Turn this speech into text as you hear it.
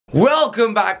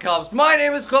Welcome back, Cubs. My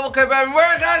name is Kwebbelkop and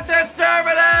we're going to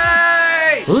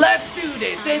Germany! Let's do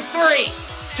this in 3,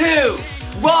 2,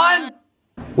 1.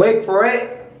 Wait for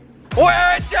it.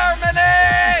 We're in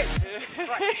Germany!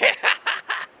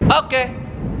 Okay.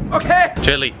 Okay.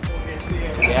 Chili.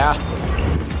 Yeah.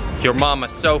 Your mom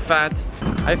is so fat.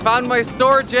 I found my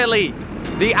store, Jelly.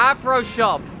 The Afro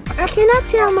shop. I cannot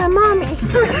tell my mommy.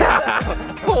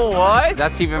 What?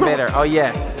 That's even better. Oh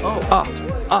yeah.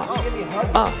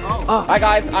 Hi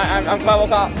guys, I'm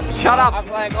Kwebbelkop. Shut up. I'm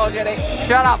playing Call of Duty.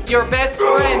 Shut up. Your best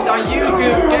friend on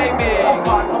YouTube gaming.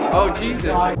 Oh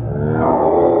Jesus. Hi,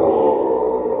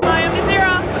 I'm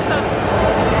Azira. What's up?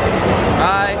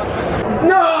 Hi.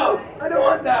 No! I don't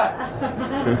want that!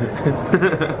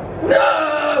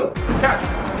 No!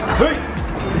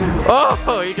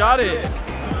 Oh, you got it.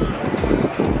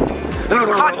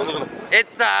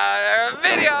 It's a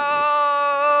video!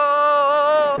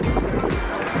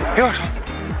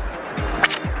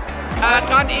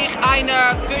 Kann ich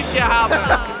eine Küche haben?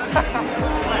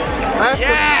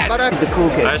 Yes! The cool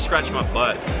kid. I scratched my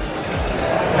butt.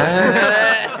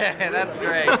 That's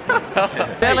great.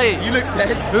 Billy, you look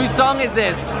dead. Whose song is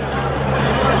this?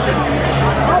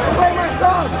 Play my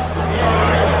song!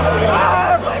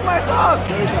 Play my song!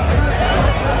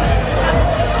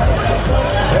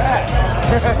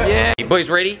 Yeah. You boys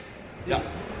ready? Yup.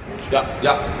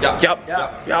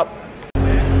 Yup.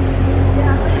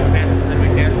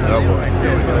 Oh boy.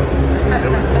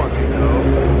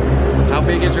 How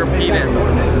big is your penis?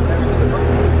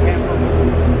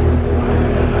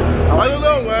 I don't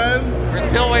know, man. We're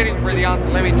still waiting for the answer.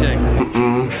 Let me check.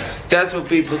 That's what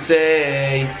people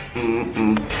say.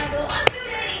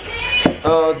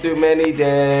 Oh, too many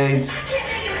days.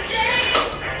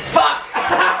 Fuck!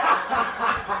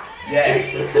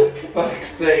 Yes. Fuck's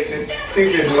sake, this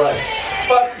stupid life.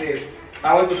 Fuck this.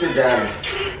 I want to dance.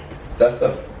 That's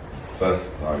the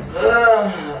first time.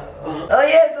 Oh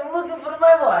yes, I'm looking for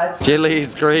my watch. Chili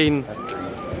is green.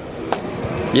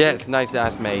 Yes, nice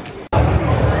ass mate.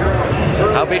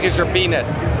 How big is your penis?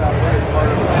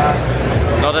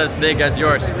 Not as big as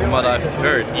yours, from what I've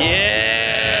heard.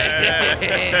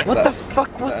 Yeah! What the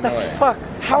fuck? What the fuck?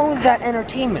 How is that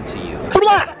entertainment to you?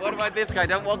 What about this guy?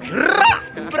 Don't walk.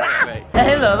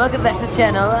 Hello, welcome back to the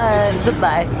channel.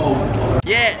 Goodbye.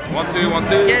 Yeah. 1, 2, 1, 2.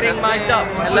 Getting mic'd up.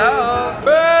 Hello.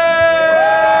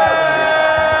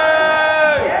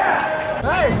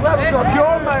 Hey, Kwebbelkop,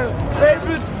 you're my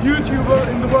favorite YouTuber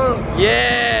in the world.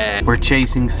 Yeah. We're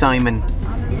chasing Simon.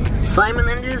 Simon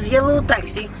and his yellow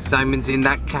taxi. Simon's in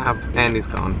that cab and he's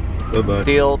gone. Bye-bye.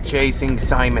 Still chasing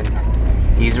Simon.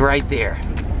 He's right there.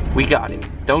 We got him.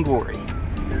 Don't worry.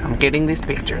 I'm getting this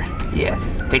picture.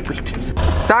 Yes, take pictures.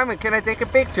 Simon, can I take a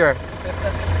picture?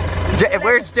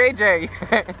 Where's JJ?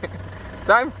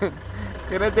 Simon,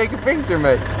 can I take a picture,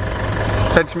 mate?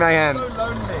 Touch my hand. So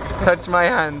lonely. Touch my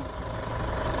hand.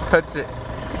 Touch it.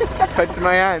 Touch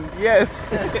my hand. Yes.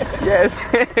 Yes.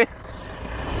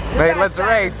 Mate, let's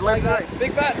race. Let's race.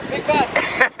 Big bat, big bat.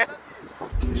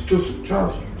 It's just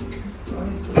charging.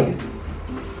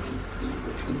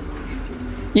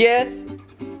 Yes.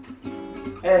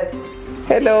 Hey,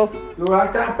 Hello. you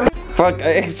like that, babe? Fuck,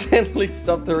 I accidentally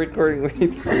stopped the recording.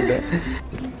 Wait for that.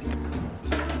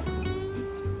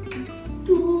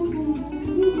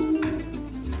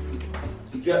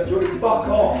 Johnny, fuck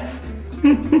off.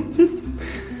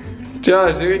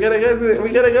 Josh, we gotta go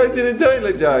to the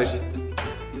toilet, Josh.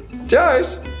 Josh.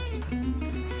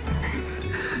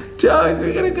 Josh,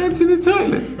 we gotta go to the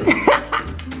toilet.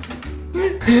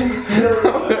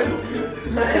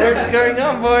 What's going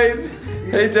on, boys?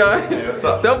 Hey, Josh. Hey, what's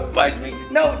up? Don't punch me.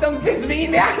 No, don't kiss me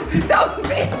in the ass. Don't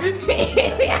kiss me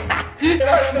in the ass. Get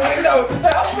out of the window.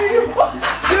 Help me.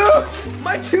 Dude,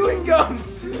 my chewing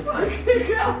gums.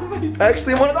 Help me.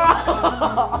 Actually, one of them.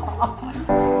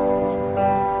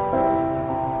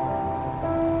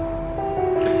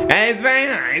 Hey, it's very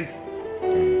nice.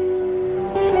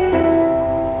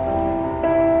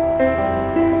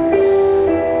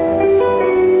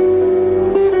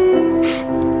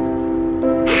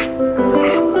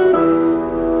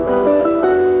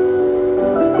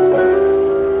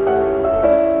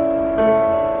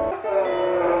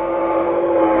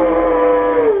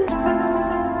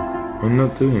 I'm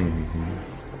not doing anything.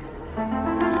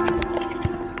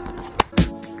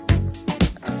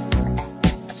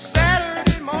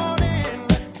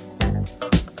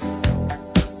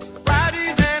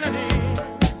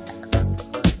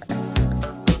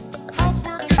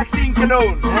 Taxi in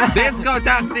Cologne. Disco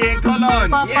taxi in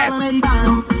Cologne. Yes.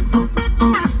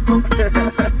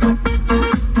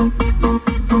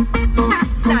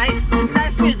 It's nice. It's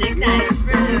nice music. Nice.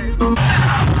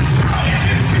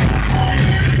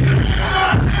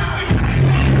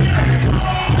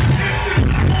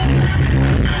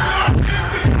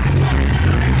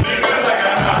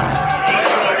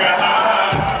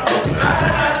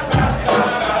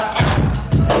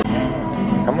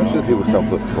 do people sell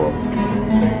books for?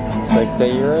 Like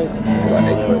 10 euros? Like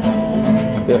 8 quid.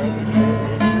 Yeah.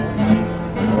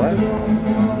 What?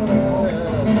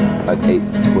 Like 8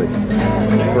 quid.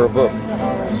 For a book?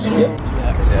 Yeah.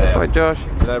 Bye, Josh.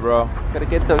 G'day, bro. Gotta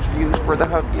get those views for the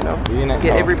hub, you know. See you next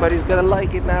Get time. everybody's gonna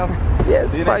like it now.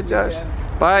 Yes, See you bye, next Josh.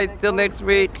 weekend. Bye, till next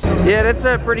week. Yeah, that's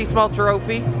a pretty small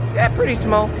trophy. Yeah, pretty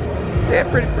small. Yeah,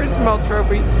 pretty small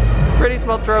trophy. Pretty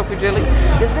small trophy, Jilly.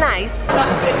 It's nice.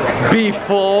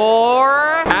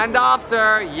 Before and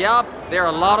after. Yup, there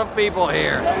are a lot of people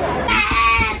here.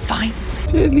 Fine.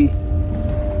 Jilly.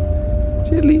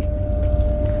 Jilly.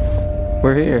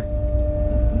 We're here.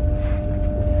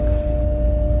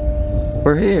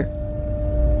 We're here.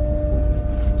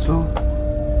 So?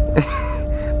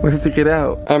 We have to get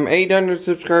out. I'm 800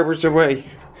 subscribers away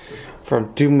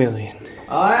from 2 million.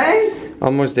 Alright.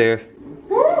 Almost there.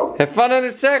 Woo. Have fun on the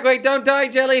Segway. Don't die,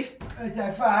 Jelly.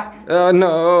 Fuck. Oh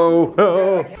no.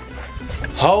 Oh.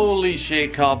 Holy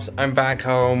shit, cops. I'm back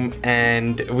home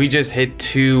and we just hit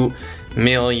 2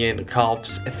 million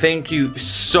cops. Thank you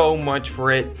so much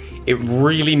for it. It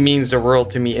really means the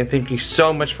world to me, and thank you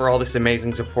so much for all this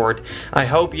amazing support. I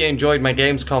hope you enjoyed my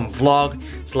Gamescom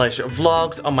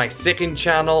vlog/vlogs on my second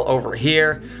channel over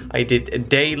here. I did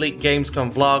daily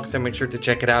Gamescom vlogs, so make sure to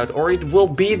check it out, or it will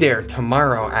be there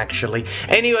tomorrow actually.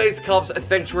 Anyways, cops,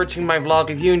 thanks for watching my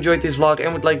vlog. If you enjoyed this vlog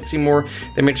and would like to see more,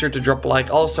 then make sure to drop a like.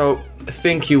 Also,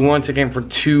 thank you once again for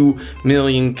 2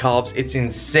 million cops. It's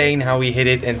insane how we hit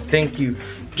it, and thank you.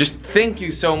 Just thank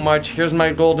you so much. Here's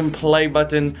my golden play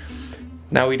button.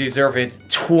 Now we deserve it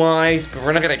twice, but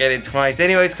we're not gonna get it twice.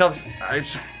 Anyways, cops, I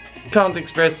just can't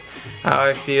express how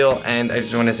I feel, and I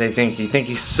just want to say thank you. Thank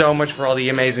you so much for all the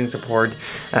amazing support.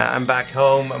 I'm back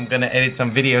home. I'm gonna edit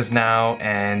some videos now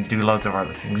and do loads of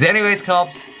other things. Anyways,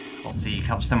 cops, I'll see you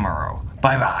cops tomorrow.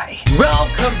 Bye bye.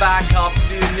 Welcome back, cops,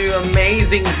 to a new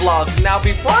amazing vlog. Now,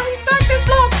 before we start this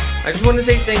vlog, I just want to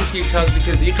say thank you, cuz,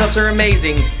 because you cops are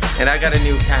amazing, and I got a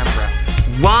new camera.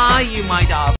 Why, you might ask?